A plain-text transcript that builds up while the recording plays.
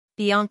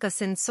Bianca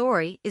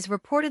Censori is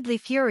reportedly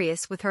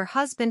furious with her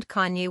husband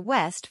Kanye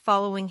West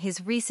following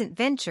his recent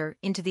venture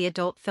into the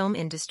adult film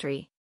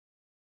industry.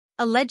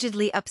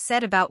 Allegedly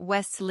upset about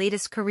West's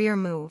latest career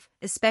move,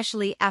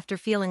 especially after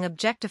feeling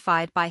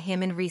objectified by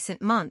him in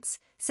recent months,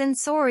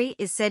 Censori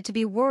is said to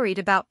be worried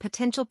about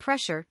potential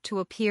pressure to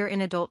appear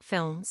in adult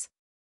films.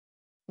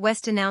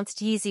 West announced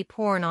Yeezy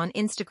porn on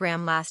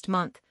Instagram last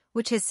month,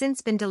 which has since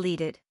been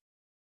deleted.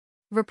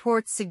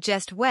 Reports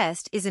suggest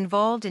West is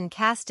involved in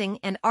casting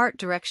and art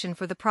direction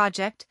for the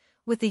project,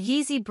 with the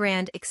Yeezy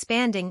brand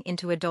expanding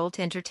into adult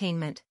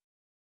entertainment.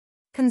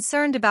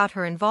 Concerned about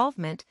her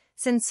involvement,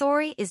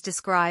 Censori is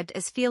described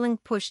as feeling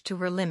pushed to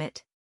her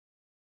limit.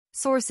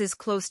 Sources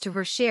close to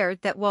her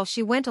shared that while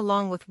she went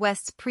along with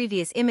West's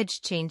previous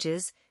image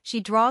changes,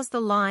 she draws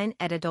the line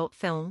at adult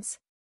films.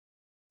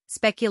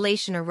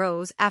 Speculation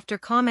arose after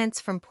comments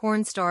from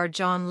porn star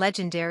John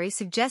Legendary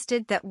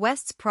suggested that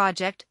West's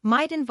project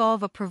might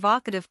involve a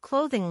provocative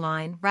clothing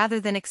line rather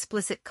than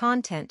explicit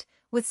content,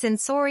 with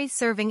Censori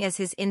serving as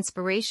his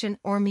inspiration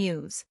or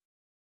muse.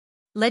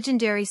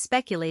 Legendary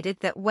speculated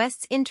that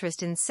West's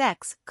interest in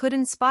sex could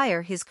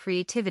inspire his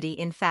creativity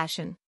in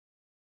fashion.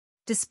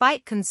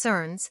 Despite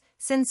concerns,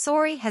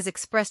 Censori has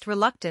expressed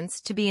reluctance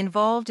to be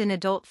involved in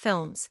adult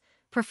films,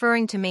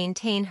 preferring to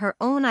maintain her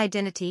own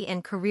identity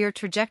and career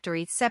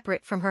trajectory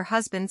separate from her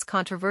husband's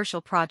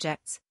controversial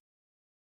projects.